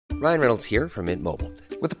Ryan Reynolds here from Mint Mobile.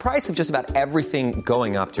 With the price of just about everything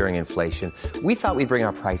going up during inflation, we thought we'd bring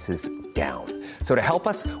our prices down. So to help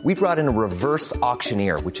us, we brought in a reverse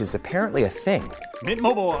auctioneer, which is apparently a thing. Mint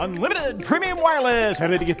Mobile Unlimited Premium Wireless. How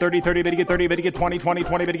to get 30, 30, bit to get 30, bit to get 20, 20,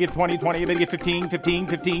 20, bit to get 20, 20, bit to get 15, 15,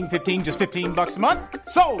 15, 15, just $15 a month?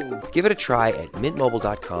 Sold! Give it a try at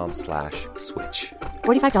mintmobile.com/switch.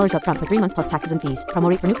 $45 up front for 3 months plus taxes and fees. Promo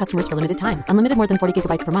rate for new customers for limited time. Unlimited more than 40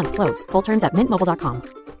 gigabytes per month. Slows full terms at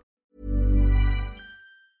mintmobile.com.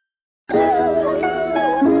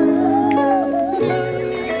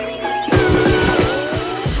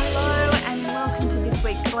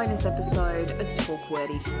 Bonus episode of Talk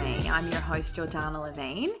Wordy to Me. I'm your host, Jordana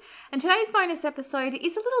Levine, and today's bonus episode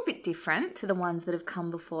is a little bit different to the ones that have come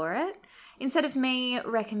before it. Instead of me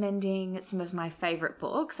recommending some of my favourite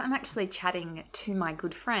books, I'm actually chatting to my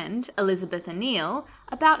good friend, Elizabeth Anile,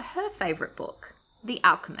 about her favourite book, The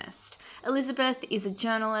Alchemist. Elizabeth is a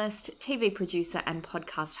journalist, TV producer and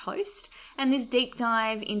podcast host, and this deep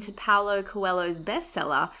dive into Paulo Coelho's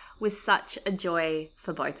bestseller was such a joy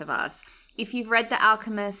for both of us. If you've read The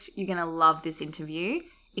Alchemist, you're going to love this interview.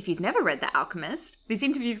 If you've never read The Alchemist, this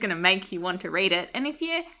interview is going to make you want to read it. And if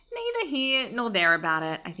you're neither here nor there about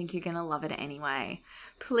it, I think you're going to love it anyway.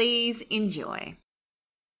 Please enjoy.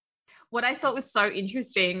 What I thought was so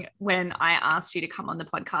interesting when I asked you to come on the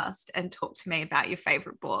podcast and talk to me about your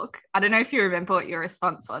favorite book, I don't know if you remember what your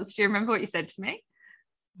response was. Do you remember what you said to me?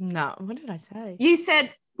 No, what did I say? You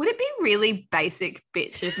said, would it be really basic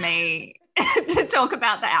bitch of me to talk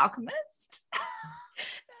about The Alchemist?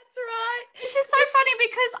 That's right. Which is so funny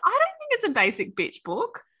because I don't think it's a basic bitch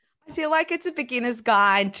book. I feel like it's a beginner's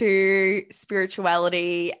guide to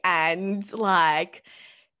spirituality and like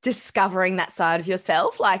discovering that side of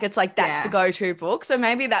yourself. Like it's like that's the go-to book. So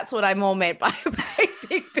maybe that's what I more meant by a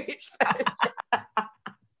basic bitch version.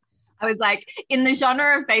 I was like, in the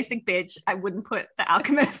genre of basic bitch, I wouldn't put The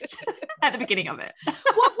Alchemist at the beginning of it.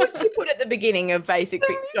 What would you put at the beginning of basic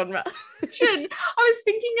bitch genre? I was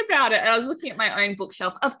thinking about it and I was looking at my own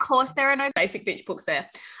bookshelf. Of course, there are no basic bitch books there.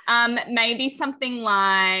 Maybe something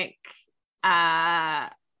like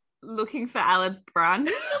Looking for Alibrandi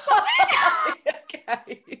or something.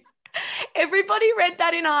 Okay. Everybody read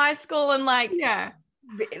that in high school and like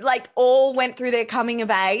all went through their coming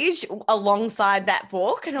of age alongside that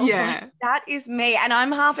book. And I was like, that is me. And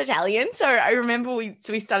I'm half Italian. So I remember we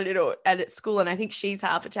studied it at school and I think she's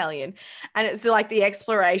half Italian. And it's like the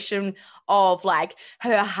exploration of like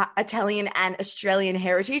her Italian and Australian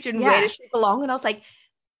heritage and where does she belong? And I was like,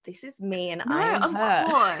 this is me and I am her. Of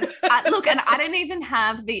course. Look, and I don't even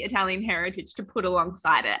have the Italian heritage to put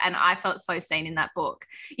alongside it. And I felt so seen in that book.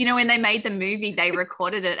 You know, when they made the movie, they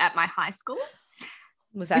recorded it at my high school.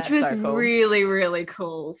 Which was so cool. Really, really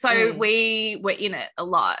cool. So we were in it a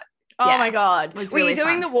lot. Oh my God. Were you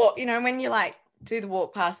doing the walk, you know, when you like do the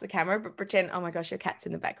walk past the camera, but pretend, oh my gosh, your cat's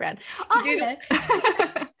in the background.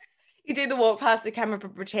 You do the walk past the camera,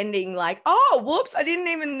 but pretending like, oh, whoops, I didn't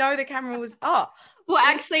even know the camera was off. Well,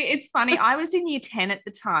 actually, it's funny. I was in year 10 at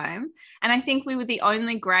the time, and I think we were the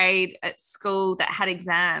only grade at school that had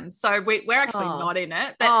exams. So we're actually not in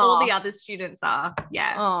it, but all the other students are.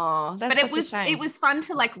 Yeah. Oh, that's but it was fun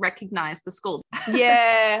to like recognize the school.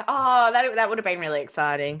 Yeah. Oh, that would have been really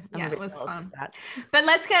exciting. It was fun. But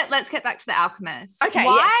let's get back to The Alchemist. Okay.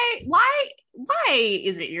 Why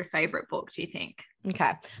is it your favorite book, do you think?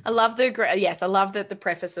 Okay. I love the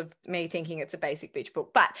preface of me thinking it's a basic bitch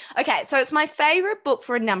book. But okay, so it's my favorite book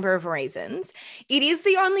for a number of reasons. It is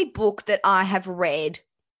the only book that I have read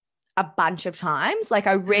a bunch of times. Like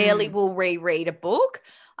I rarely will reread a book.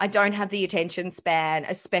 I don't have the attention span,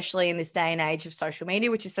 especially in this day and age of social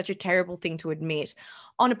media, which is such a terrible thing to admit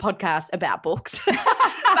on a podcast about books. But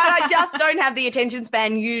I just don't have the attention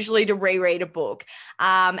span usually to reread a book.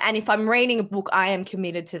 And if I'm reading a book, I am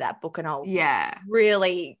committed to that book and I'll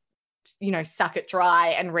really, suck it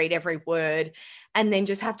dry and read every word and then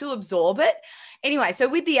just have to absorb it. Anyway, so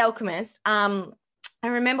with The Alchemist, I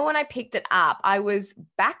remember when I picked it up, I was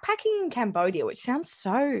backpacking in Cambodia, which sounds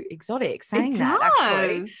so exotic saying that,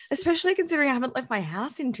 actually, especially considering I haven't left my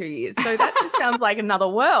house in 2 years. So that just sounds like another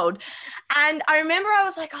world. And I remember I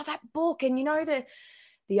was like, oh, that book. And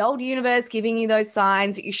the old universe giving you those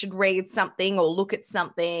signs that you should read something or look at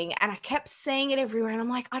something. And I kept seeing it everywhere. And I'm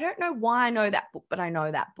like, I don't know why I know that book, but I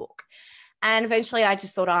know that book. And eventually I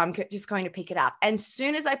just thought, oh, I'm just going to pick it up. And as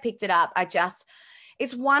soon as I picked it up,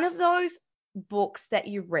 it's one of those books that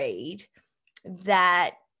you read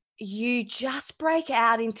that you just break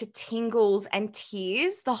out into tingles and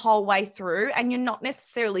tears the whole way through, and you're not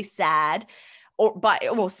necessarily sad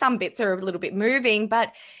or some bits are a little bit moving,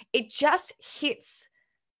 but it just hits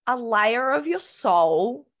a layer of your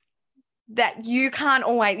soul that you can't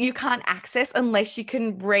access unless you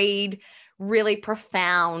can read really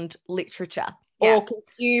profound literature. Yeah. Or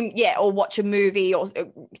consume, or watch a movie or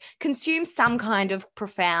consume some kind of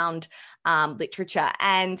profound literature.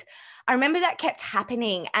 And I remember that kept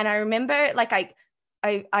happening. And I remember like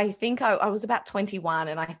I think I was about 21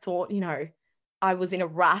 and I thought, I was in a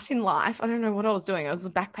rut in life. I don't know what I was doing. I was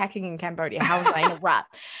backpacking in Cambodia. How was I in a rut?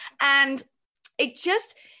 And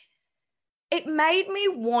it made me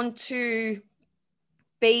want to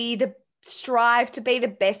strive to be the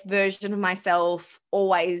best version of myself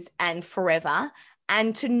always and forever,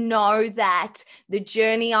 and to know that the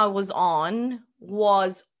journey I was on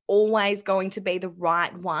was always going to be the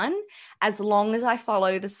right one, as long as I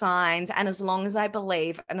follow the signs and as long as I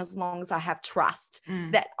believe and as long as I have trust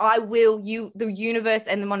that the universe,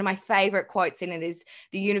 and one of my favorite quotes in it is,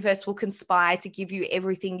 the universe will conspire to give you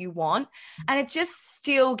everything you want. And it just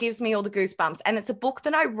still gives me all the goosebumps. And it's a book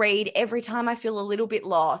that I read every time I feel a little bit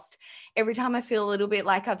lost, every time I feel a little bit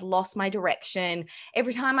like I've lost my direction,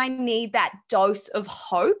 every time I need that dose of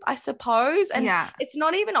hope, I suppose. And it's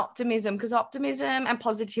not even optimism, because optimism and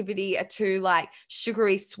positivity are too like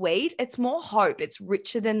sugary sweet. It's more hope. It's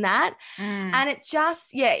richer than that. And it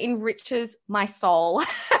just, enriches my soul.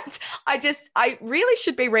 I really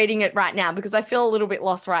should be reading it right now because I feel a little bit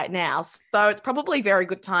lost right now. So it's probably very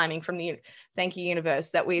good timing from the Thank You Universe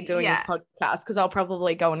that we're doing this podcast, because I'll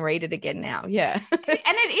probably go and read it again now. Yeah.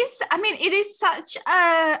 And it is such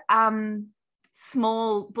a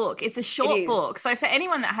small book. It's a short book. So for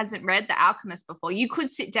anyone that hasn't read The Alchemist before, you could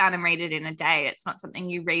sit down and read it in a day. It's not something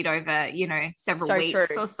you read over, several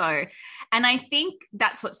weeks or so. And I think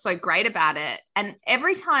that's what's so great about it. And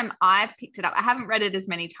every time I've picked it up, I haven't read it as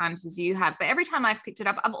many times as you have, but every time I've picked it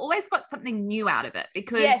up, I've always got something new out of it,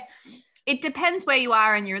 because it depends where you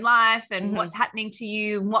are in your life and what's happening to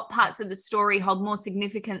you, and what parts of the story hold more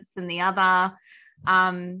significance than the other.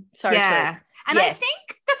 True. And I think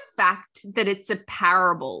the fact that it's a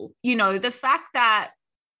parable, the fact that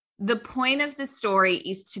the point of the story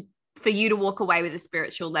is for you to walk away with a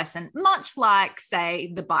spiritual lesson, much like,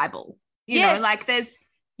 say, the Bible, you know, like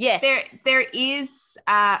there is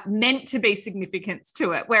meant to be significance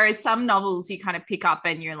to it. Whereas some novels you kind of pick up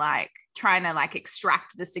and you're like trying to like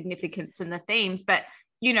extract the significance and the themes, but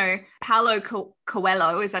Paulo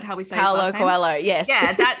Coelho, is that how we say his last name? Paulo Coelho, yes.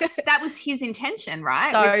 Yeah, that was his intention,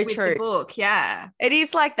 right? So with true. The book, yeah. It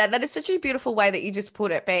is like that. That is such a beautiful way that you just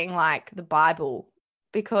put it, being like the Bible,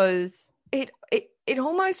 because it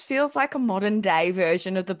almost feels like a modern day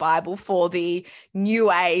version of the Bible for the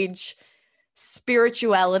new age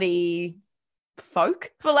spirituality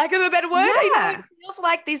folk, for lack of a better word. It feels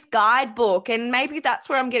like this guidebook, and maybe that's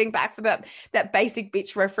where I'm getting back for that basic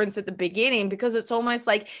bitch reference at the beginning, because it's almost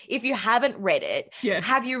like, if you haven't read it,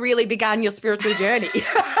 have you really begun your spiritual journey?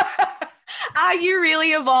 Are you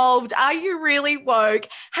really evolved? Are you really woke?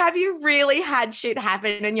 Have you really had shit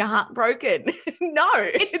happen and your heart broken? No.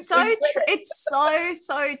 It's so true. It's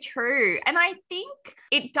so true. And I think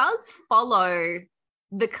it does follow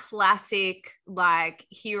the classic like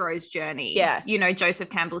hero's journey. Yes. Joseph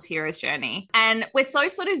Campbell's hero's journey. And we're so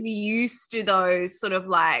sort of used to those sort of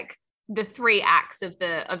like the three acts of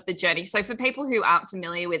the journey. So for people who aren't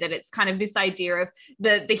familiar with it, it's kind of this idea of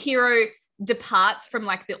the hero departs from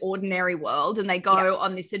like the ordinary world and they go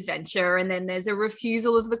on this adventure, and then there's a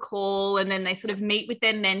refusal of the call, and then they sort of meet with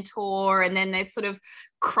their mentor, and then they're sort of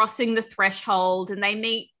crossing the threshold and they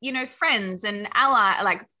meet friends and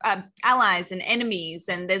allies and enemies,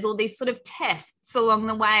 and there's all these sort of tests along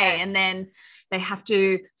the way, and then they have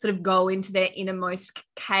to sort of go into their innermost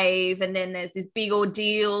cave, and then there's this big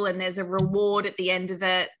ordeal, and there's a reward at the end of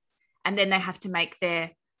it, and then they have to make their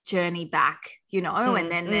journey back,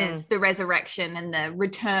 and then there's the resurrection and the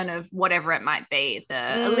return of whatever it might be,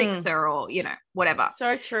 the elixir or whatever.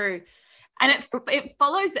 So true. And it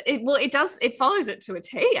follows it. Well, it follows it to a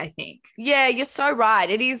T, I think. Yeah, you're so right.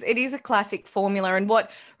 It is a classic formula. And what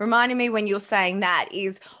reminded me when you're saying that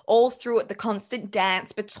is all through it, the constant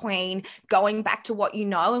dance between going back to what you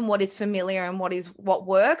know and what is familiar and what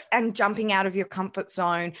works, and jumping out of your comfort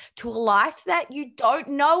zone to a life that you don't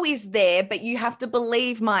know is there, but you have to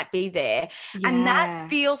believe might be there. Yeah. And that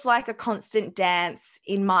feels like a constant dance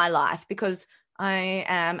in my life, because I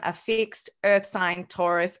am a fixed earth sign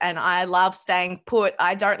Taurus, and I love staying put.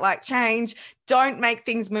 I don't like change. Don't make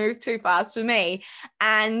things move too fast for me.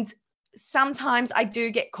 And sometimes I do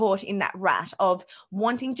get caught in that rut of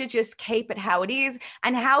wanting to just keep it how it is,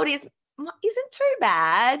 and how it is isn't too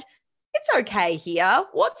bad. It's okay here.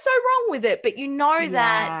 What's so wrong with it? But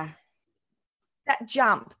that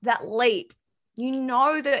jump, that leap, You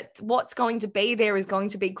know that what's going to be there is going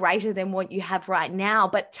to be greater than what you have right now,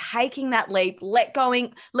 but taking that leap,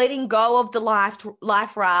 letting go of the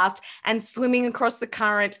life raft and swimming across the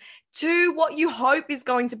current to what you hope is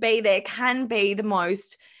going to be there can be the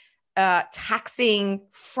most taxing,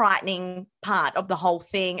 frightening part of the whole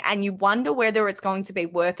thing. And you wonder whether it's going to be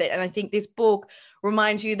worth it. And I think this book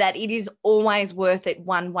reminds you that it is always worth it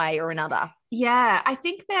one way or another. Yeah, I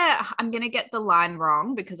think that I'm going to get the line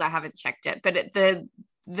wrong because I haven't checked it, but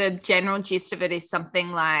the general gist of it is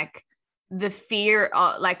something like the fear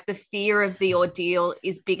of the ordeal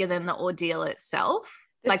is bigger than the ordeal itself.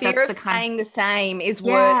 The fear of staying the same is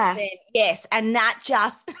worse than, yes. And that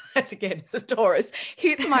just, as again, as a Taurus,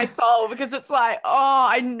 hits my soul because it's like, oh,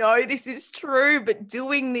 I know this is true, but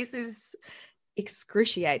doing this is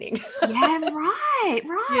excruciating. Yeah, right.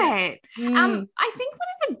 Yeah. I think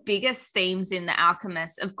one of the biggest themes in The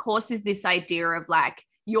Alchemist, of course, is this idea of like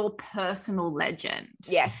your personal legend.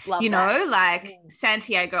 Yes, love you that. know, like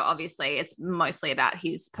Santiago, obviously, it's mostly about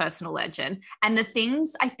his personal legend and the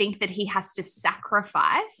things I think that he has to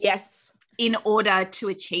sacrifice. Yes, in order to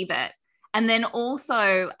achieve it. And then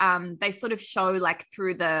also, they sort of show like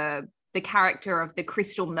through the character of the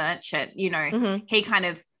crystal merchant. You know, he kind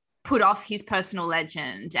of put off his personal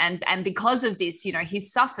legend and because of this, you know,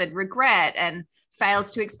 he's suffered regret and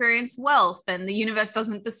fails to experience wealth and the universe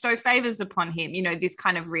doesn't bestow favors upon him. You know, this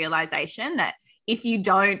kind of realization that if you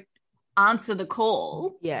don't answer the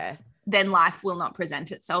call, then life will not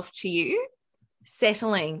present itself to you.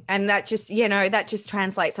 Settling. And that just, you know, that just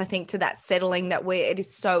translates, I think, to that settling that it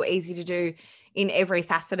is so easy to do in every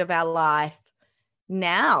facet of our life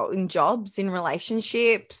now, in jobs, in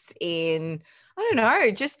relationships, in I don't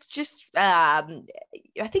know, just I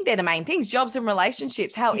think they're the main things, jobs and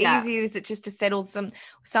relationships. How easy is it just to settle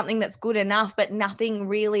something that's good enough, but nothing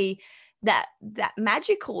really that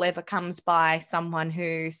magical ever comes by someone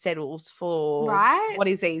who settles for what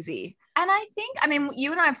is easy. And I think, I mean,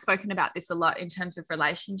 you and I have spoken about this a lot in terms of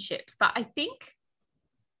relationships, but I think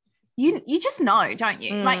you just know, don't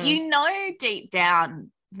you? Like, you know deep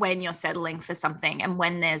down when you're settling for something and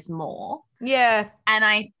when there's more. Yeah. And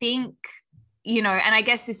I think, you know, and I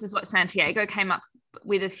guess this is what Santiago came up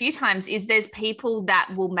with a few times, is there's people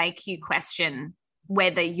that will make you question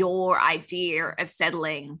whether your idea of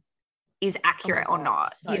settling is accurate or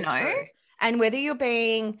not, so you know? True. And whether you're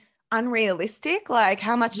being unrealistic, like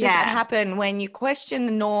how much does that happen when you question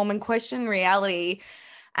the norm and question reality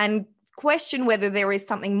and question whether there is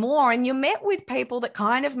something more, and you're met with people that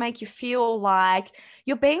kind of make you feel like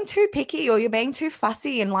you're being too picky or you're being too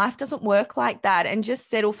fussy and life doesn't work like that, and just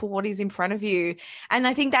settle for what is in front of you. And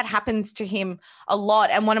I think that happens to him a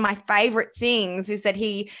lot. And one of my favorite things is that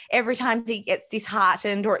every time he gets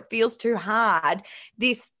disheartened or it feels too hard,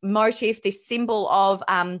 this motif, this symbol of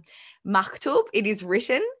maktub, it is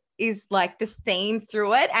written, is like the theme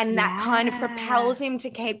through it, and that kind of propels him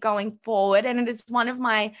to keep going forward. And it is one of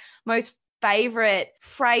my most favorite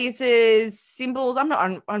phrases, symbols. I'm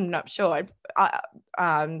not sure.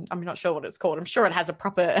 I'm not sure what it's called. I'm sure it has a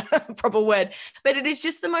proper word, but it is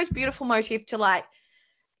just the most beautiful motif to like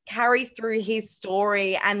carry through his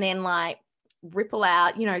story and then like ripple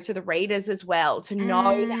out, you know, to the readers as well, to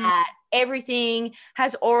know that everything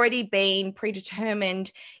has already been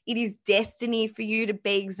predetermined. It is destiny for you to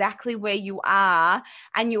be exactly where you are,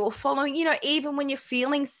 and you're following, you know, even when you're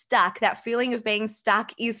feeling stuck, that feeling of being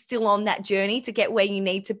stuck is still on that journey to get where you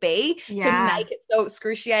need to be, to make it so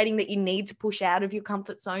excruciating that you need to push out of your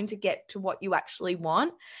comfort zone to get to what you actually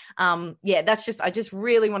want. That's just, I just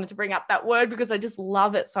really wanted to bring up that word because I just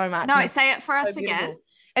love it so much. No, say it for us again.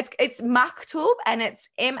 It's maktub, and it's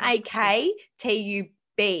maktub.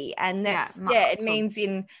 And that's it means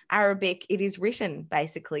in Arabic it is written,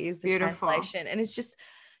 basically, is the translation. And it's just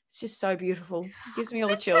so beautiful. It gives me all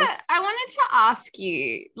the chills. I wanted to ask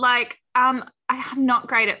you, like, I'm not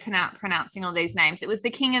great at pronouncing all these names. It was the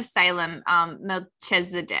King of Salem,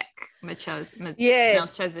 Melchizedek.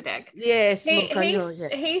 Melchizedek. Yes. He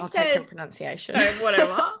I'll said, take your pronunciation. No,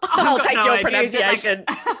 whatever. I'll take your pronunciation.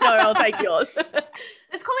 No, I'll take yours.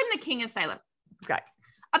 Let's call him the King of Salem. Great.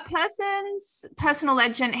 A person's personal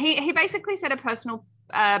legend. He basically said a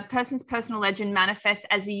person's personal legend manifests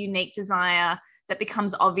as a unique desire that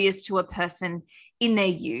becomes obvious to a person in their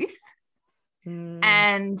youth.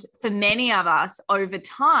 And for many of us over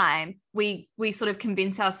time, we sort of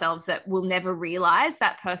convince ourselves that we'll never realize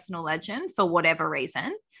that personal legend for whatever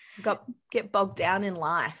reason. Get bogged down in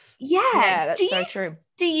life. Yeah, that's so true.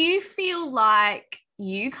 Do you feel like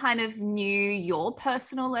you kind of knew your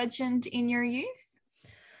personal legend in your youth?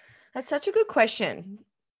 That's such a good question.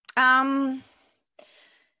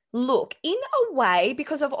 Look, in a way,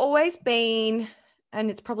 because I've always been, and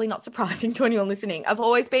it's probably not surprising to anyone listening, I've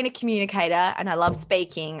always been a communicator, and I love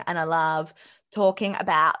speaking, and I love talking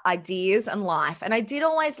about ideas and life. And I did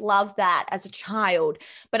always love that as a child,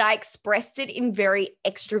 but I expressed it in very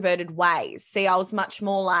extroverted ways. See, I was much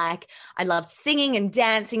more like, I loved singing and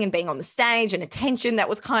dancing and being on the stage, and attention that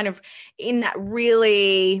was kind of in that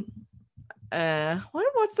really,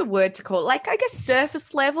 what's the word to call it? Like, I guess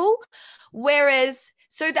surface level. Whereas,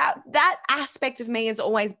 so that aspect of me has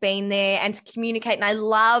always been there, and to communicate. And I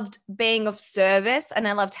loved being of service, and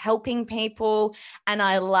I loved helping people, and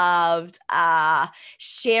I loved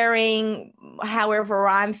sharing however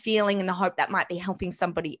I'm feeling in the hope that might be helping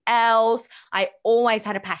somebody else. I always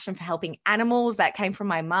had a passion for helping animals. That came from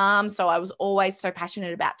my mom. So I was always so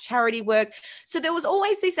passionate about charity work. So there was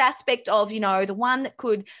always this aspect of, the one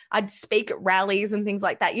that I'd speak at rallies and things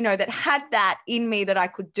like that, that had that in me, that I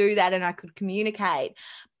could do that and I could communicate,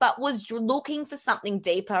 but was looking for something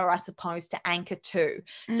deeper, I suppose, to anchor to.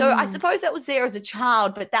 So I suppose that was there as a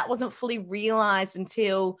child, but that wasn't fully realized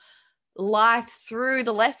until life threw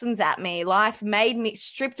the lessons at me. Life made me,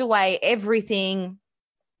 stripped away everything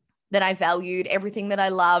that I valued, everything that I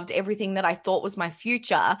loved, everything that I thought was my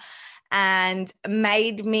future, and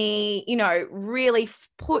made me, really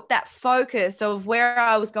put that focus of where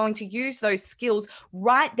I was going to use those skills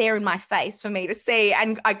right there in my face for me to see,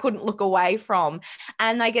 and I couldn't look away from.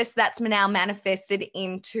 And I guess that's now manifested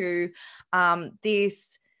into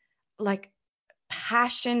this like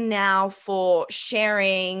passion now for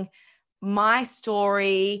sharing my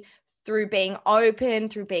story, through being open,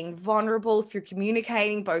 through being vulnerable, through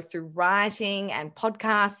communicating, both through writing and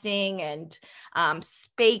podcasting and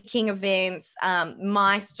speaking events,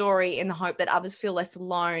 my story, in the hope that others feel less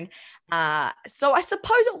alone. So I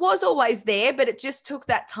suppose it was always there, but it just took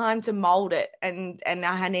that time to mold it. And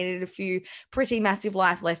I needed a few pretty massive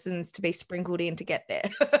life lessons to be sprinkled in to get there.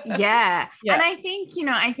 Yeah. And I think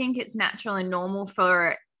it's natural and normal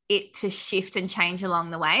for it to shift and change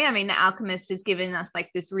along the way. I mean, The Alchemist has given us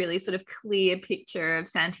like this really sort of clear picture of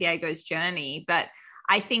Santiago's journey, but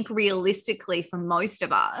I think realistically for most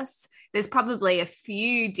of us, there's probably a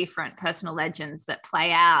few different personal legends that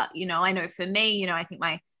play out. I know for me, I think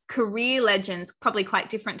my career legend's probably quite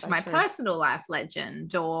different to my personal life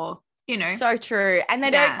legend, or, So true. And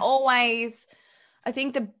they don't always, I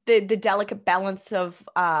think the delicate balance of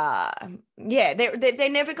they're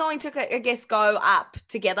never going to, I guess, go up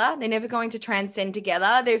together. They're never going to transcend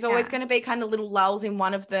together. There's always going to be kind of little lulls in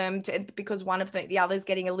one of them because one of the other's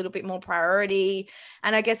getting a little bit more priority.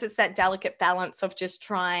 And I guess it's that delicate balance of just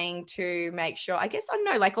trying to make sure, I guess, I don't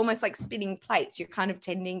know, like almost like spinning plates. You're kind of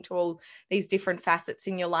tending to all these different facets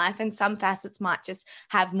in your life, and some facets might just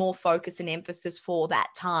have more focus and emphasis for that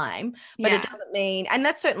time. But it doesn't mean, and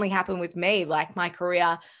that certainly happened with me, like my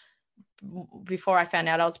career before I found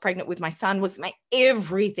out I was pregnant with my son was my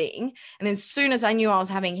everything. And then as soon as I knew I was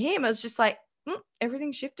having him, I was just like,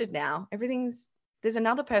 everything shifted now. There's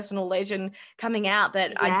another personal legend coming out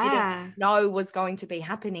that I didn't know was going to be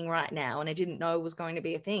happening right now. And I didn't know was going to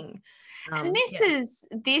be a thing. And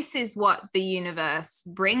this is what the universe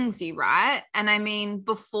brings you, right? And I mean,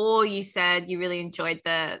 before you said you really enjoyed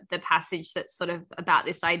the passage that's sort of about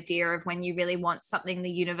this idea of when you really want something,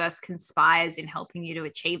 the universe conspires in helping you to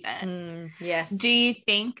achieve it. Yes. Do you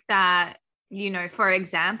think that, for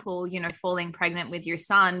example, falling pregnant with your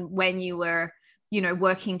son when you were,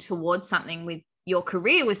 working towards something with your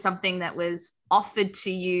career was something that was offered to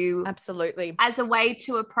you absolutely as a way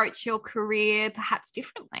to approach your career perhaps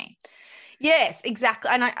differently? Yes, exactly.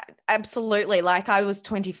 And I absolutely, like I was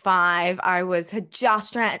 25. had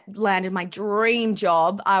just landed my dream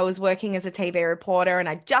job. I was working as a TV reporter, and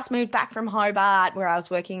I just moved back from Hobart where I was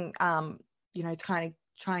working, kind of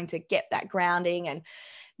trying to get that grounding, and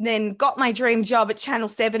then got my dream job at Channel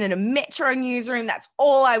 7 in a Metro newsroom. That's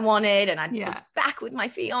all I wanted. And I was back with my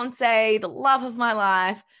fiance, the love of my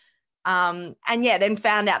life. And then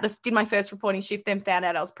found out, did my first reporting shift, then found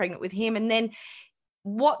out I was pregnant with him. And then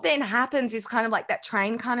what then happens is kind of like that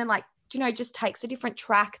train kind of like, just takes a different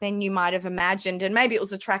track than you might have imagined. And maybe it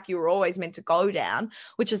was a track you were always meant to go down,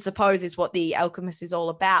 which I suppose is what The Alchemist is all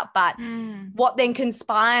about. But what then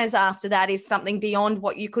conspires after that is something beyond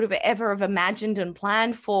what you could have ever have imagined and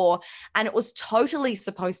planned for. And it was totally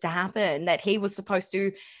supposed to happen, that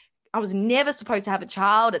I was never supposed to have a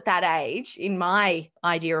child at that age in my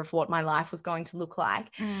idea of what my life was going to look like.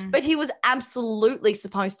 But he was absolutely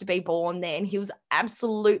supposed to be born then. He was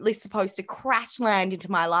absolutely supposed to crash land into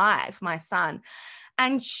my life, my son,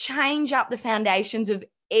 and change up the foundations of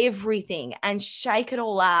everything and shake it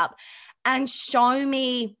all up and show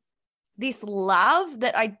me this love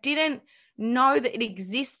that I didn't know that it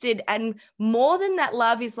existed. And more than that,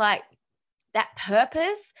 love is like that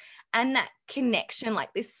purpose and that connection,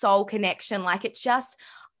 like this soul connection. Like it just,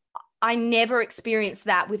 I never experienced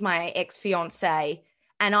that with my ex-fiance.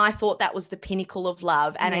 And I thought that was the pinnacle of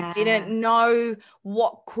love. And I didn't know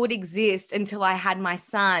what could exist until I had my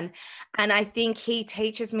son. And I think he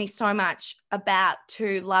teaches me so much about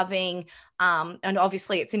loving. And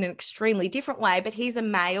obviously it's in an extremely different way, but he's a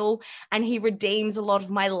male and he redeems a lot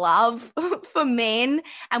of my love for men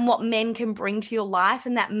and what men can bring to your life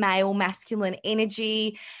and that male masculine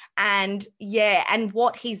energy. And and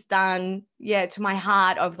what he's done, to my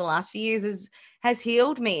heart over the last few years has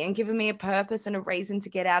healed me and given me a purpose and a reason to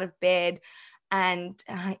get out of bed. And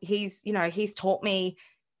he's taught me,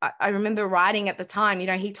 I remember writing at the time,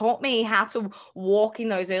 he taught me how to walk in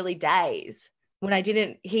those early days when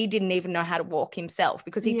he didn't even know how to walk himself,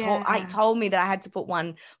 because he told me that I had to put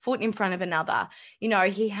one foot in front of another.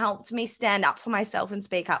 He helped me stand up for myself and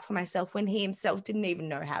speak up for myself when he himself didn't even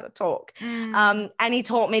know how to talk. And he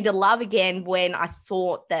taught me to love again when I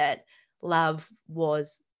thought that love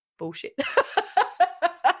was bullshit.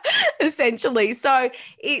 Essentially. So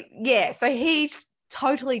he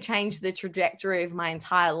totally changed the trajectory of my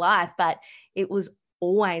entire life, but it was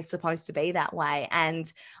always supposed to be that way.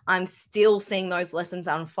 And I'm still seeing those lessons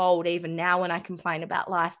unfold even now when I complain about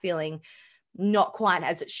life feeling not quite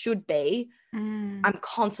as it should be. I'm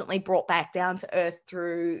constantly brought back down to earth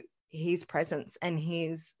through his presence and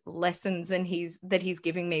his lessons and that he's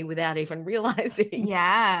giving me without even realizing.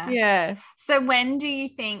 Yeah. So when do you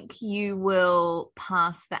think you will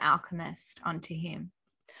pass The Alchemist onto him?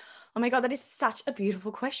 Oh my God, that is such a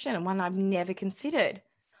beautiful question and one I've never considered.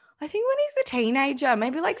 I think when he's a teenager,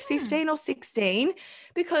 maybe like 15 or 16,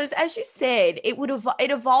 because as you said, it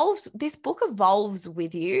evolves. This book evolves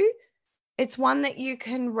with you. It's one that you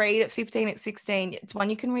can read at 15, at 16. It's one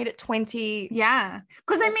you can read at 20. Yeah.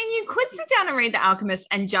 Because, you could sit down and read The Alchemist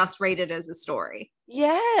and just read it as a story.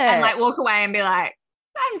 Yeah. And, walk away and be like,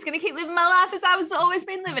 I'm just going to keep living my life as I was always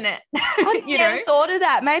been living it. I've never thought of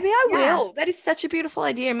that. Maybe I will. That is such a beautiful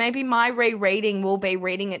idea. Maybe my rereading will be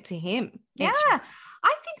reading it to him. Yeah,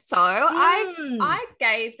 I think so. I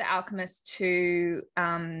gave The Alchemist to,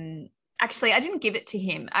 actually, I didn't give it to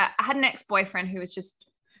him. I had an ex-boyfriend who was just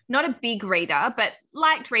not a big reader, but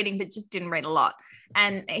liked reading, but just didn't read a lot.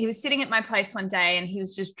 And he was sitting at my place one day and he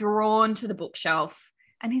was just drawn to the bookshelf.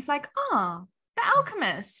 And he's like, oh, The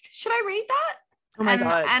Alchemist. Should I read that? Oh my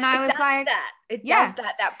God. And I was like, it does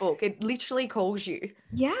that book. It literally calls you.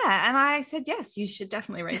 Yeah. And I said, yes, you should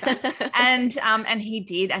definitely read that. and he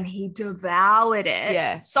did, and he devoured it.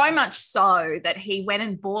 Yeah. So much so that he went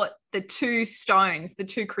and bought the two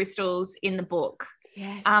crystals in the book.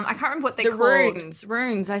 Yes. I can't remember what they're called.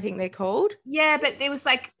 Runes, I think they're called. Yeah, but there was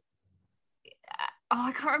I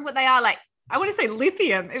can't remember what they are. I want to say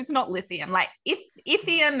lithium. It was not lithium, like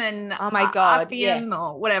ithium and oh my God, lithium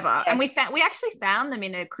or whatever. Yes. And we actually found them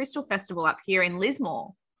in a crystal festival up here in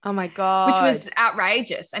Lismore. Oh my God. Which was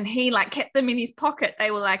outrageous. And he kept them in his pocket. They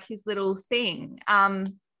were his little thing.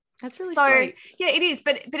 That's really sweet. Yeah, it is.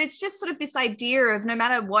 But it's just sort of this idea of no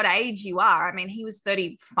matter what age you are. He was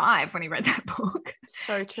 35 when he read that book.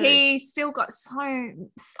 So true. He still got so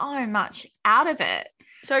much out of it.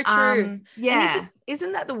 So true. Yeah.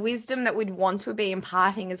 Isn't that the wisdom that we'd want to be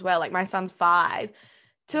imparting as well? Like my son's 5,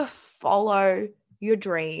 to follow your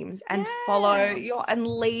dreams and follow and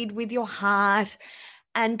lead with your heart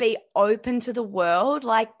and be open to the world.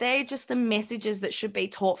 They're just the messages that should be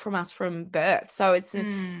taught from us from birth. So it's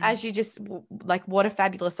as you just what a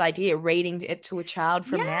fabulous idea, reading it to a child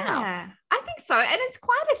from now. I think so. And it's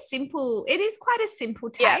quite a simple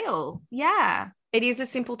tale. Yeah. It is a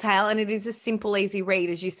simple tale and it is a simple, easy read,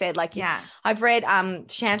 as you said. I've read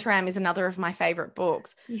Shantaram is another of my favorite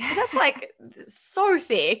books. Yeah. That's so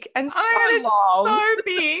thick and so long. So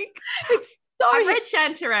big. I read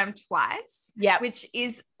Shantaram twice, which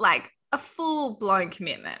is a full-blown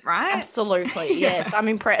commitment, right? Absolutely. Yes, I'm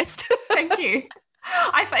impressed. Thank you.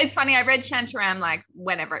 It's funny, I read Shantaram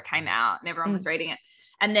whenever it came out and everyone was reading it.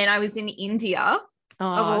 And then I was in India,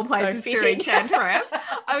 of all places, to read Shantaram.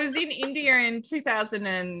 I was in India in 2000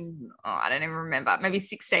 and, I don't even remember, maybe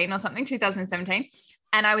 16 or something, 2017.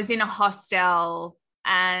 And I was in a hostel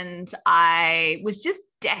and I was just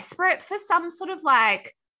desperate for some sort of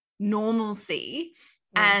normalcy.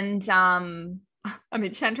 And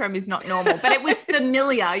Shantaram is not normal, but it was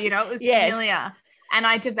familiar, it was familiar. And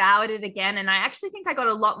I devoured it again. And I actually think I got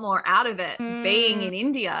a lot more out of it being in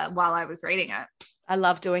India while I was reading it. I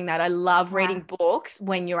love doing that. I love reading books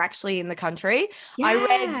when you're actually in the country. Yeah. I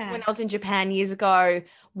read when I was in Japan years ago,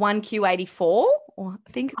 1Q84, or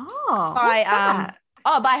I think by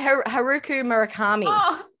Oh, by Haruki Murakami.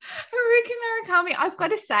 Oh, Haruki Murakami. I've got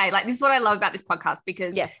to say, like, this is what I love about this podcast,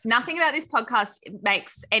 because nothing about this podcast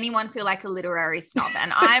makes anyone feel like a literary snob.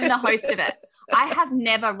 And I'm the host of it. I have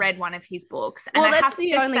never read one of his books. And well, I that's have the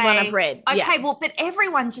to only one I've read. Okay, well, but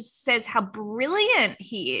everyone just says how brilliant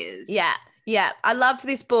he is. Yeah. Yeah. I loved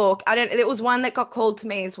this book. It was one that got called to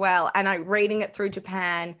me as well. And I'm reading it through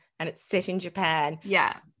Japan, and it's set in Japan.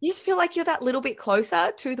 Yeah. You just feel like you're that little bit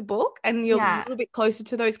closer to the book, and you're a little bit closer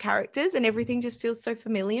to those characters, and everything just feels so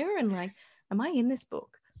familiar and like, am I in this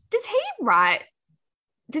book? Does he write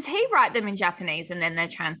them in Japanese and then they're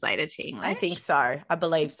translated to English? I think so. I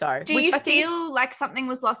believe so. Do you feel like something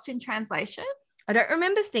was lost in translation? I don't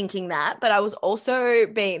remember thinking that, but I was also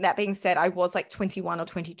being said, I was like 21 or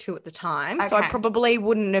 22 at the time. Okay. So I probably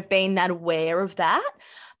wouldn't have been that aware of that.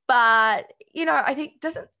 But, you know, I think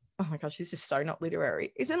oh my gosh, this is so not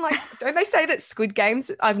literary. Don't they say that Squid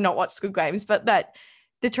Games, I've not watched Squid Games, but that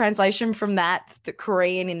the translation from the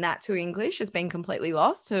Korean in that to English has been completely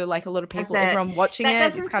lost. So like a lot of people, everyone watching it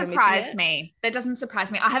is kind of missing it. That doesn't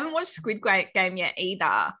surprise me. I haven't watched Squid Game yet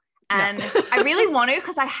either. And I really want to,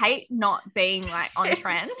 because I hate not being like on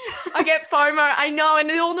trend. I get FOMO. I know.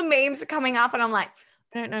 And all the memes are coming up and I'm like,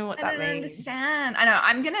 I don't know what that means. I don't understand. I know.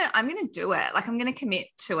 I'm gonna do it. Like, I'm gonna commit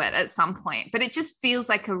to it at some point, but it just feels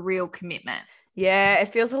like a real commitment. Yeah, it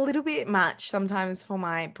feels a little bit much sometimes for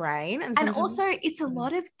my brain. And also it's a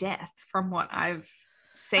lot of death from what I've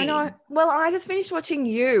seen. I know. Well, I just finished watching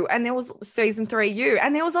You, and there was season 3 You,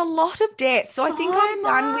 and there was a lot of death. So I think I'm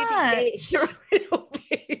done with it.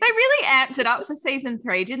 They really amped it up for season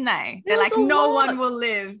 3, didn't they? They're like, no one will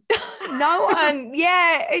live. No one.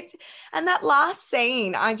 Yeah. And that last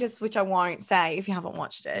scene, which I won't say if you haven't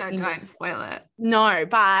watched it. No, don't spoil it. No,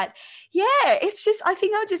 but yeah, it's just, I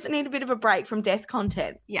think I just need a bit of a break from death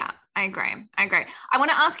content. Yeah, I agree. I want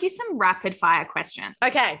to ask you some rapid fire questions.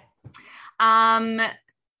 Okay.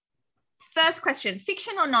 First question,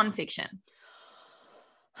 fiction or non-fiction?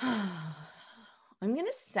 I'm going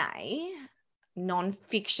to say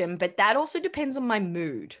non-fiction, but that also depends on my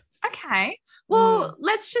mood. Okay. Well,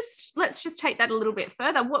 let's just take that a little bit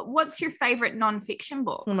further. What's your favorite non-fiction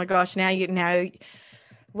book? Oh my gosh,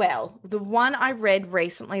 well, the one I read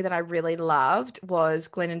recently that I really loved was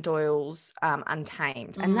Glennon Doyle's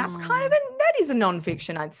Untamed. And that's that is a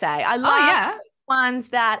non-fiction, I'd say. I love ones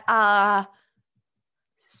that are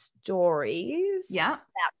stories about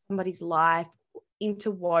somebody's life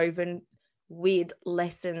interwoven with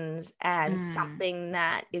lessons and something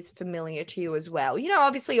that is familiar to you as well. You know,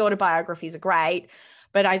 obviously autobiographies are great,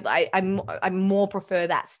 but I more prefer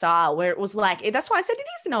that style where it was like, that's why I said it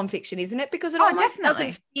is a nonfiction, isn't it? Because it almost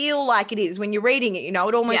doesn't feel like it is when you're reading it, you know,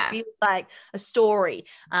 it almost feels like a story.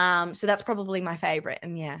 So that's probably my favorite.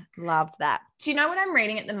 And loved that. Do you know what I'm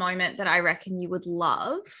reading at the moment that I reckon you would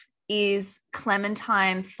love? Is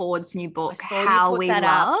Clementine Ford's new book, How We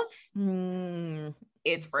Love.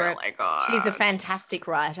 It's really good. She's a fantastic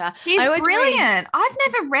writer. She's brilliant. I've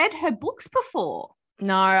never read her books before.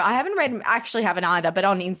 No, I haven't actually haven't either, but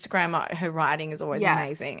on Instagram, her writing is always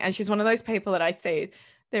amazing. And she's one of those people that I see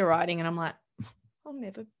their writing and I'm like, I'll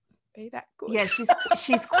never be that good. Yeah,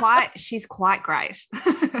 she's quite great.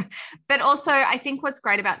 But also I think what's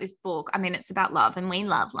great about this book, I mean, it's about love and we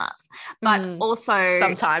love love, but also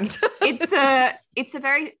sometimes it's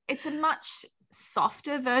a much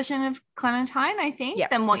softer version of Clementine, I think,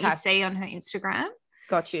 than what you see on her Instagram.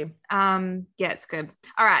 Got you. It's good.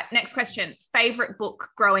 All right, next question. Favorite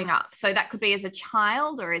book growing up? So that could be as a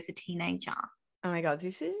child or as a teenager. Oh my God,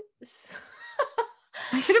 this is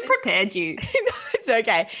I should have prepared you. It's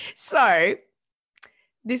okay. So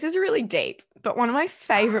this is really deep, but one of my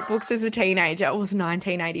favorite books as a teenager was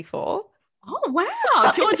 1984. Oh,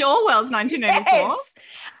 wow. George Orwell's 1984. Yes.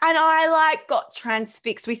 And I got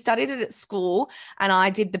transfixed. We studied it at school and I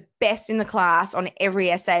did the best in the class on every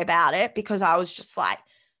essay about it because I was just like,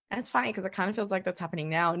 and it's funny because it kind of feels like that's happening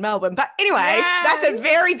now in Melbourne. But anyway, that's a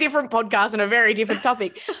very different podcast and a very different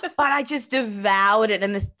topic. But I just devoured it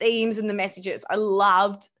and the themes and the messages. I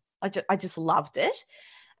just loved it.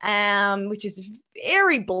 Which is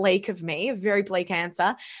very bleak of me, a very bleak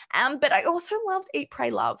answer. But I also loved Eat,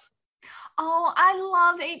 Pray, Love. Oh, I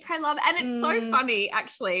love Eat, Pray, Love. And it's so funny,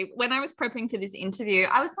 actually. When I was prepping for this interview,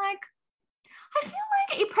 I was like, I feel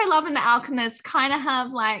like Eat, Pray, Love and The Alchemist kind of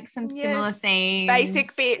have like some similar themes. Basic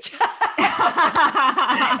bitch.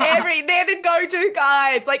 They're the go-to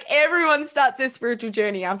guides. Like everyone starts their spiritual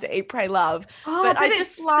journey after Eat, Pray, Love. Oh, but I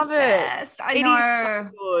just love it. Best. I know. It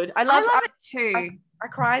is so good. I love it too. I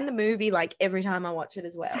cry in the movie like every time I watch it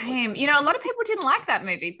as well. Same. You know, a lot of people didn't like that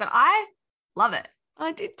movie, but I love it.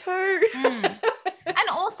 I did too. And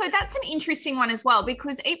also that's an interesting one as well,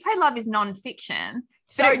 because Eat, Pray, Love is non-fiction.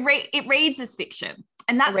 So But it reads as fiction.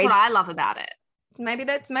 And that's what I love about it. Maybe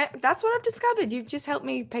that's what I've discovered. You've just helped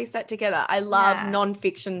me piece that together. I love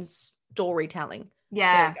non-fiction storytelling.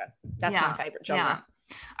 Yeah. There we go. That's my favorite genre.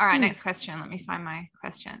 Yeah. All right, next question. Let me find my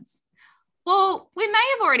questions. Well, we may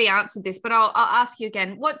have already answered this, but I'll ask you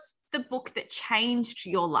again. What's the book that changed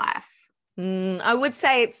your life? I would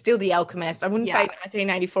say it's still The Alchemist. I wouldn't say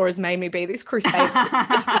 1984 has made me be this crusader.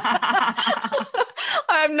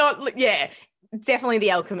 I'm not, definitely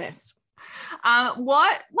The Alchemist.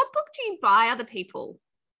 What book do you buy other people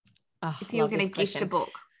if you were going to gift a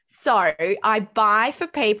book? So I buy for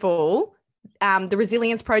people The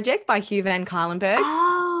Resilience Project by Hugh Van Cuylenberg.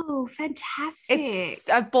 Oh, fantastic.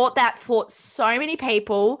 I've bought that for so many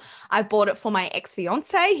people. I've bought it for my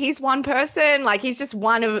ex-fiance. He's one person. Like, he's just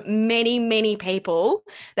one of many, many people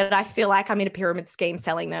that I feel like I'm in a pyramid scheme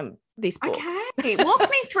selling them this book. Okay. Walk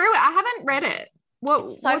me through it. I haven't read it.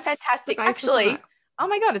 What's fantastic. Actually, oh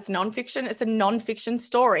my God, it's nonfiction. It's a nonfiction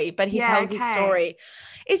story, but he tells his story.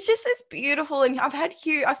 It's just this beautiful, and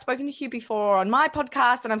I've spoken to Hugh before on my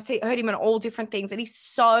podcast, and I've heard him on all different things. And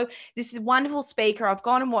this is a wonderful speaker. I've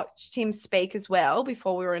gone and watched him speak as well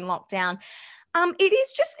before we were in lockdown.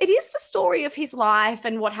 It is the story of his life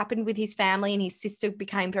and what happened with his family, and his sister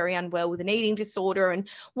became very unwell with an eating disorder, and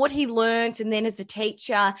what he learned, and then as a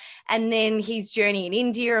teacher, and then his journey in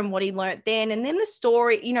India and what he learned then. And then the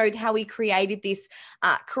story, how he created this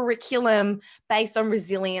curriculum based on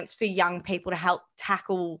resilience for young people to help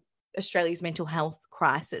tackle Australia's mental health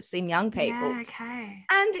crisis in young people. Yeah, okay.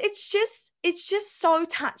 And it's just so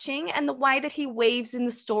touching, and the way that he weaves in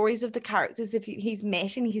the stories of the characters that he's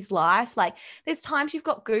met in his life. Like, there's times you've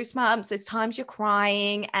got goosebumps, there's times you're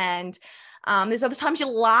crying, and there's other times you're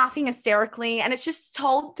laughing hysterically, and it's just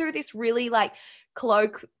told through this really like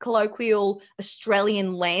colloquial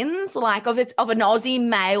Australian lens, like of an Aussie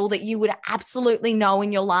male that you would absolutely know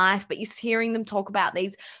in your life, but you're hearing them talk about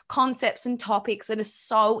these concepts and topics that are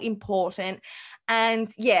so important.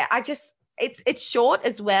 And it's short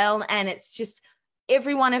as well, and it's just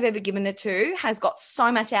everyone I've ever given it to has got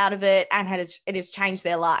so much out of it, and it has changed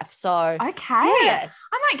their life. So I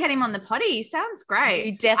might get him on the potty. He sounds great.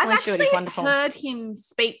 You definitely should. He's wonderful. I've heard him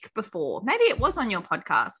speak before. Maybe it was on your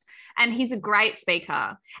podcast, and he's a great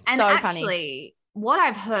speaker. And so actually, funny. What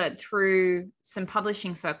I've heard through some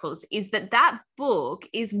publishing circles is that book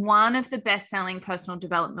is one of the best-selling personal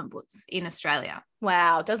development books in Australia.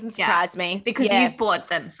 Wow, doesn't surprise me. Because you've bought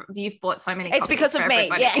them. You've bought so many. It's because of me.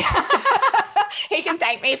 Yes. He can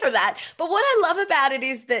thank me for that. But what I love about it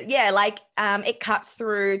is that, it cuts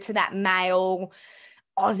through to that male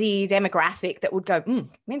Aussie demographic that would go,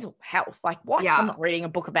 mental health, like what? Yeah. I'm not reading a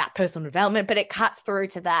book about personal development, but it cuts through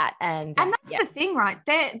to that. And that's the thing, right?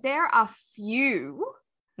 There are few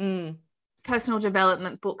personal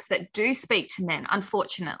development books that do speak to men,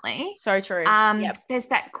 unfortunately. So true. There's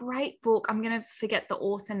that great book, I'm going to forget the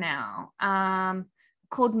author now,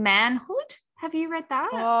 called Manhood. Have you read that?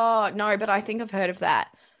 Oh, no, but I think I've heard of that.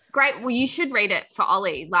 Great. Well, you should read it for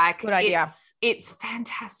Ollie. Like, good idea. It's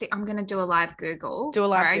fantastic. I'm going to do a live Google.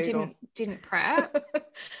 Google. I didn't prep.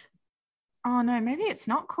 Oh no, maybe it's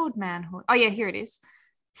not called Manhood. Oh yeah, here it is.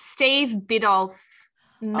 Steve Biddulph,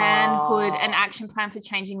 Manhood, an action plan for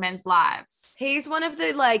changing men's lives. He's one of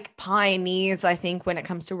the pioneers, I think, when it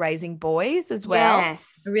comes to raising boys as well.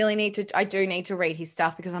 Yes. I do need to read his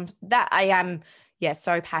stuff, because I am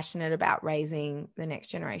so passionate about raising the next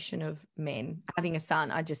generation of men. Having a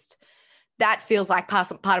son, that feels like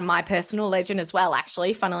part of my personal legend as well,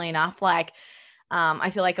 actually, funnily enough. I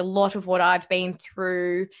feel like a lot of what I've been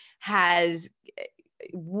through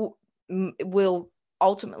will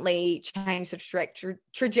ultimately change the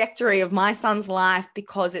trajectory of my son's life,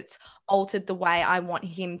 because it's altered the way I want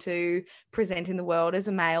him to present in the world as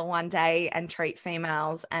a male one day and treat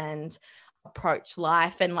females and approach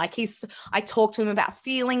life. And I talk to him about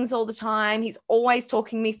feelings all the time. He's always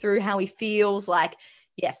talking me through how he feels.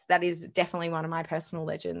 Yes, that is definitely one of my personal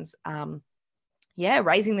legends.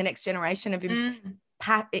 Raising the next generation of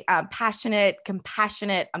passionate,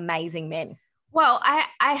 compassionate, amazing men. Well,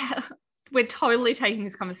 we're totally taking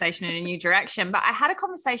this conversation in a new direction, but I had a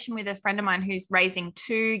conversation with a friend of mine who's raising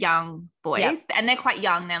two young boys, and they're quite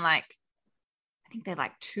young. They're I think they're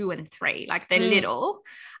 2 and 3, they're little.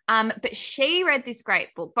 But she read this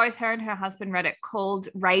great book. Both her and her husband read it, called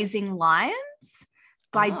Raising Lions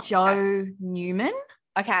by Joe Newman.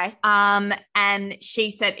 Okay. And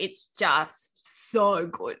she said it's just so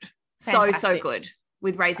good. Fantastic. So good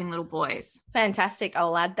with raising little boys. Fantastic.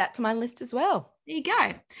 I'll add that to my list as well. There you go.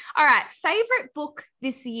 All right. Favorite book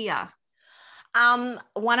this year?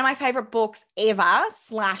 One of my favorite books ever,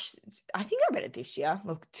 slash, I think I read it this year.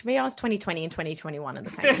 Look, to be honest, 2020 and 2021 are the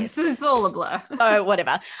same year. It's all a blur. So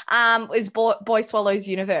whatever. Is Boy Swallows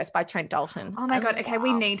Universe by Trent Dalton. Oh my God. Okay.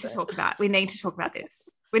 We need to talk about this. We need to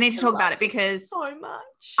talk about it because so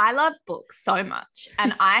much. I love books so much.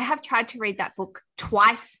 And I have tried to read that book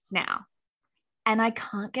twice now and I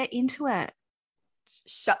can't get into it.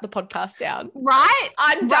 Shut the podcast down. Right?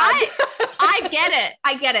 I'm done. Right?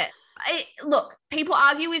 I get it. Look, people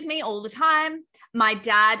argue with me all the time.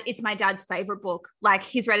 It's my dad's favorite book. Like,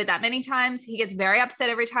 he's read it that many times. He gets very upset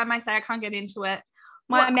every time I say I can't get into it.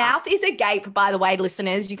 My mouth is agape, by the way,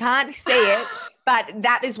 listeners. You can't see it, but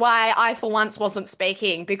that is why I, for once, wasn't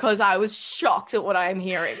speaking, because I was shocked at what I am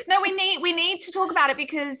hearing. No, we need to talk about it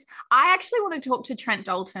because I actually want to talk to Trent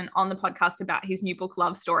Dalton on the podcast about his new book,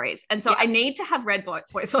 Love Stories. And so I need to have read Boy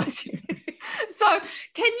Swallows Universe. So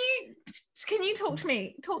can you talk to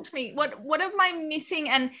me? What am I missing?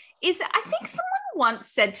 And I think someone once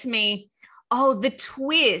said to me, oh, the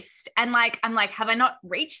twist. And I'm like, have I not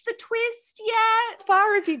reached the twist yet? How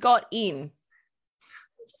far have you got in?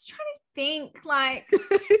 I'm just trying to think, like.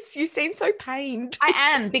 You seem so pained. I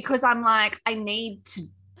am, because I'm like, I need to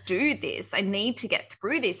do this. I need to get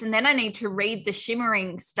through this. And then I need to read the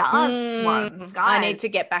Shimmering Stars ones, guys. I need to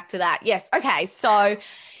get back to that. Yes. Okay. So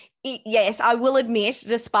yes, I will admit,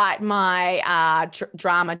 despite my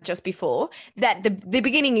drama just before, that the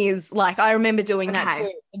beginning is like, I remember doing that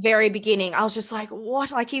too. The very beginning, I was just like,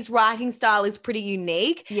 what? Like, his writing style is pretty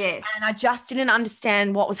unique. Yes. And I just didn't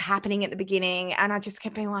understand what was happening at the beginning. And I just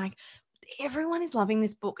kept being like, everyone is loving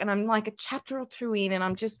this book. And I'm like a chapter or two in and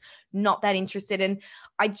I'm just not that interested. And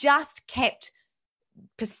I just kept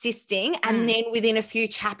persisting. And then within a few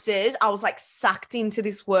chapters, I was like sucked into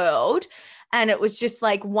this world. And it was just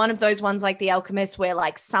like one of those ones like The Alchemist where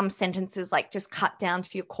like some sentences like just cut down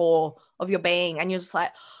to your core of your being. And you're just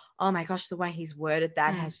like, oh my gosh, the way he's worded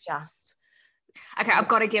that has just. Okay, I've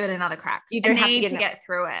got to give it another crack. You don't I have need to get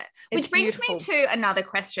through it. Which brings me to another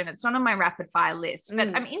question. It's not on my rapid fire list, but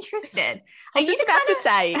I'm interested. I was just about to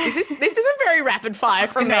say, this isn't very rapid fire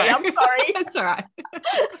from me. I'm sorry. It's all right.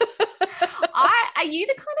 Are you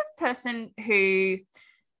the kind of person who,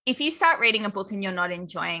 if you start reading a book and you're not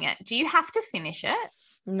enjoying it, do you have to finish it?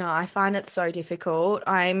 No, I find it so difficult.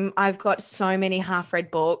 I've got so many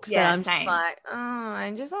half-read books that I'm just like,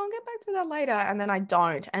 I'll get back to that later, and then I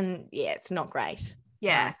don't, and yeah, it's not great.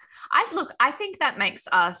 Yeah, I think that makes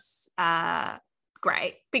us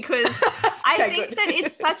great, because I think that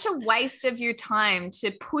it's such a waste of your time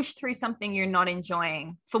to push through something you're not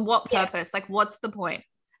enjoying. For what purpose? Yes. Like, what's the point?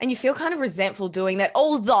 And you feel kind of resentful doing that.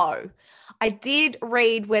 Although I did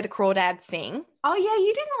read Where the Crawdads Sing. Oh, yeah.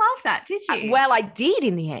 You didn't love that, did you? Well, I did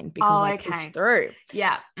in the end because I pushed through.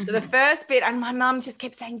 Yeah. So the first bit, and my mum just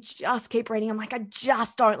kept saying, just keep reading. I'm like, I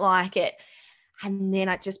just don't like it. And then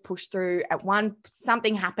I just pushed through.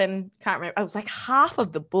 Something happened. Can't remember. It was like half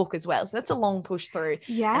of the book as well. So that's a long push through.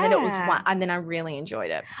 Yeah. And then it was one. And then I really enjoyed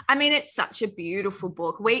it. I mean, it's such a beautiful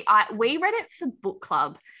book. We read it for book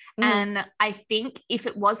club. And I think if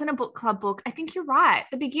it wasn't a book club book, I think you're right.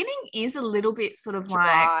 The beginning is a little bit sort of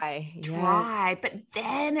dry, but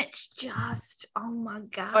then it's just, oh my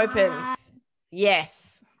God. Opens.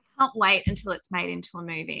 Yes. Can't wait until it's made into a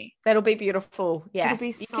movie. That'll be beautiful. Yes. It'll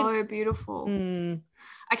be so beautiful.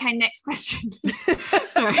 Okay, next question.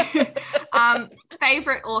 Sorry.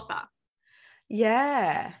 Favorite author?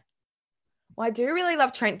 Yeah. Well, I do really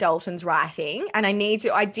love Trent Dalton's writing, and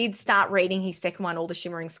I did start reading his second one, All the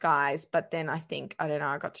Shimmering Skies, but then I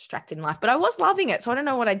got distracted in life, but I was loving it. So I don't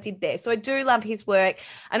know what I did there. So I do love his work,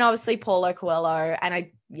 and obviously Paulo Coelho, and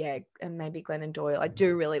and maybe Glennon Doyle. I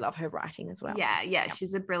do really love her writing as well. Yeah.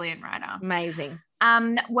 She's a brilliant writer. Amazing.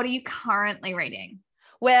 What are you currently reading?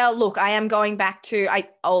 Well, look, I am going back to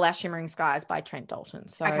All Our Shimmering Skies by Trent Dalton.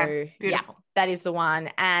 So beautiful. Yeah, that is the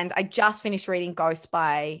one. And I just finished reading Ghost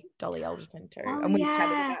by Dolly Alderton too. And we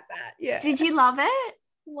chatted about that. Yeah. Did you love it?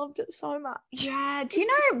 Loved it so much. Yeah. Do you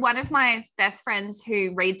know one of my best friends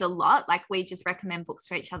who reads a lot, like we just recommend books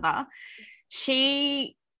to each other,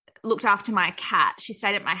 she looked after my cat. She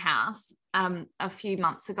stayed at my house a few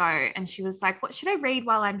months ago, and she was like, what should I read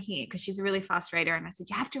while I'm here? Because she's a really fast reader. And I said,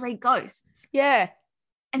 you have to read Ghosts. Yeah.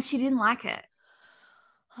 And she didn't like it.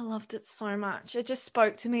 I loved it so much. It just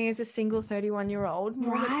spoke to me as a single 31-year-old.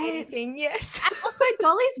 More than anything, yes. And also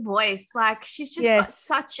Dolly's voice, like she's just got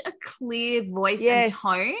such a clear voice and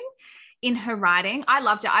tone in her writing. I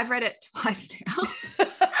loved it. I've read it twice now.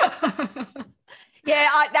 Yeah,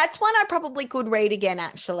 that's one I probably could read again,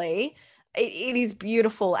 actually. It is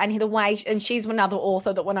beautiful. And the way, and she's another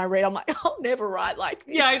author that when I read, I'm like, I'll never write like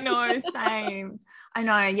this. Yeah, I know, same. I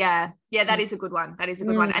know. Yeah. Yeah, that is a good one. That is a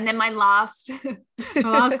good one. And then my last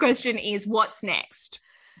question is, what's next?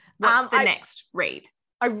 What's the next read?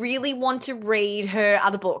 I really want to read her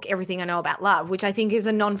other book, Everything I Know About Love, which I think is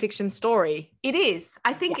a nonfiction story. It is.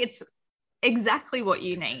 I think it's exactly what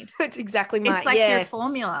you need. It's exactly my, it's like your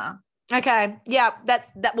formula. Okay. Yeah.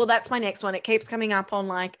 That's my next one. It keeps coming up on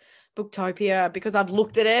like Booktopia because I've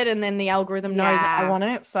looked at it and then the algorithm knows I want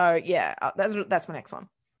it. So yeah, that's my next one.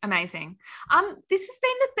 Amazing. This has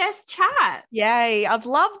been the best chat. Yay. I've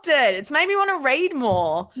loved it. It's made me want to read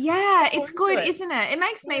more. Yeah, it's good, isn't it? It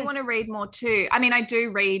makes me want to read more too. I mean, I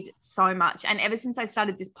do read so much. And ever since I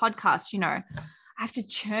started this podcast, you know, I have to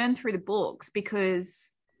churn through the books because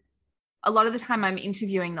a lot of the time I'm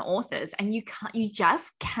interviewing the authors and you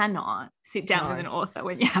just cannot sit down with an author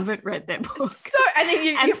when you haven't read their book. So, and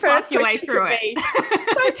then your first your way through it.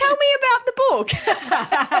 So tell me about the book.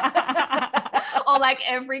 Or like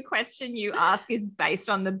every question you ask is based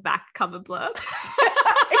on the back cover blurb.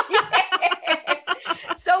 Yes.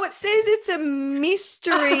 So it says it's a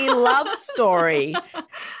mystery love story.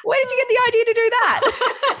 Where did you get the idea to do that?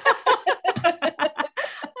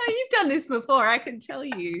 You've done this before. I can tell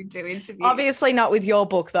you do interviews. Obviously not with your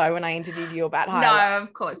book, though, when I interviewed you about High. No,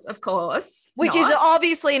 of course. Which is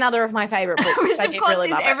obviously another of my favourite books. Which of course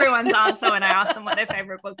is everyone's answer when I ask them what their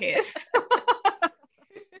favourite book is.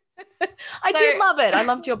 I did love it. I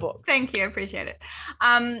loved your book. Thank you. I appreciate it.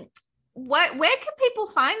 Where can people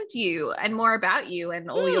find you and more about you and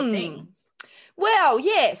all your things? Well,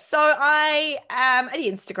 yes. So I am at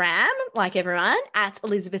Instagram, like everyone, at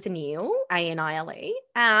Elizabeth Anile, Anile.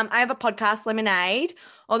 I have a podcast, Lemonade,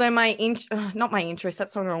 although not my interest,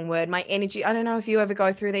 that's not the wrong word, my energy. I don't know if you ever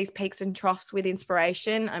go through these peaks and troughs with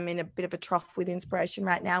inspiration. I'm in a bit of a trough with inspiration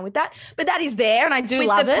right now with that, but that is there and I do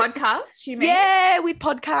love it. With the podcast, you mean? Yeah, with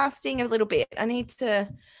podcasting a little bit. I need to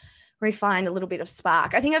refine a little bit of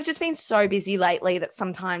spark. I think I've just been so busy lately that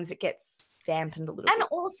sometimes it gets dampened a little bit. And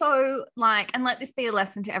also, like, and let this be a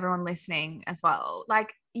lesson to everyone listening as well,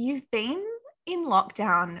 like, you've been in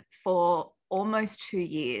lockdown for almost 2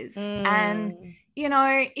 years and you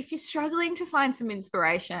know, if you're struggling to find some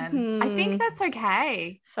inspiration, I think that's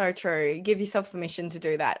okay. So true. Give yourself permission to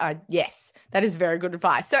do that. Yes, that is very good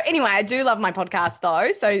advice. So anyway, I do love my podcast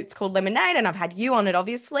though. So it's called Lemonade and I've had you on it,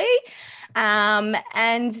 obviously. And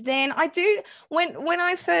then I do, when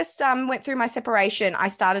I first went through my separation, I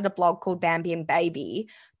started a blog called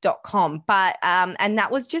BambiandBaby.com. But and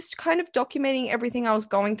that was just kind of documenting everything I was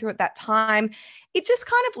going through at that time. It just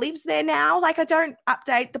kind of lives there now. Like I don't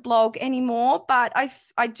update the blog anymore, but I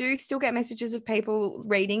do still get messages of people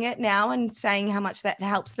reading it now and saying how much that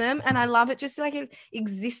helps them. And I love it just like it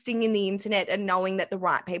existing in the internet and knowing that the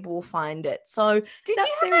right people will find it. So did you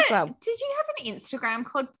have an Instagram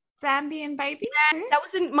called Bambi and Baby too? That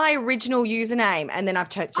wasn't my original username. And then I've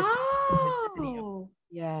just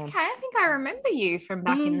yeah. Okay, I think I remember you from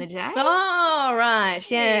back in the day. Oh, right.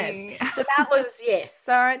 Yes. So that was, yes.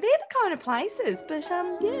 So they're the kind of places, but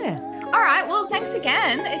yeah. All right. Well, thanks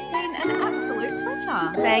again. It's been an absolute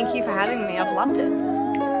pleasure. Thank you for having me. I've loved it.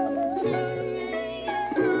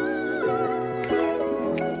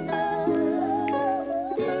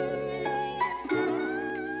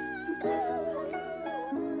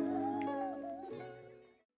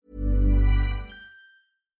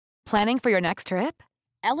 Planning for your next trip?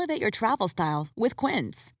 Elevate your travel style with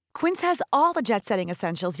Quince. Quince has all the jet-setting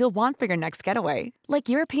essentials you'll want for your next getaway, like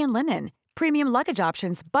European linen, premium luggage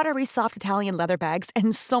options, buttery soft Italian leather bags,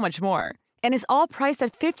 and so much more. And is all priced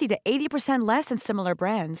at 50 to 80% less than similar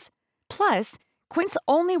brands. Plus, Quince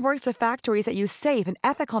only works with factories that use safe and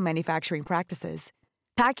ethical manufacturing practices.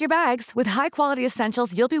 Pack your bags with high-quality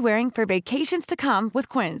essentials you'll be wearing for vacations to come with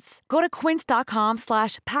Quince. Go to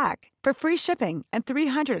quince.com/pack for free shipping and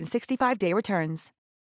 365-day returns.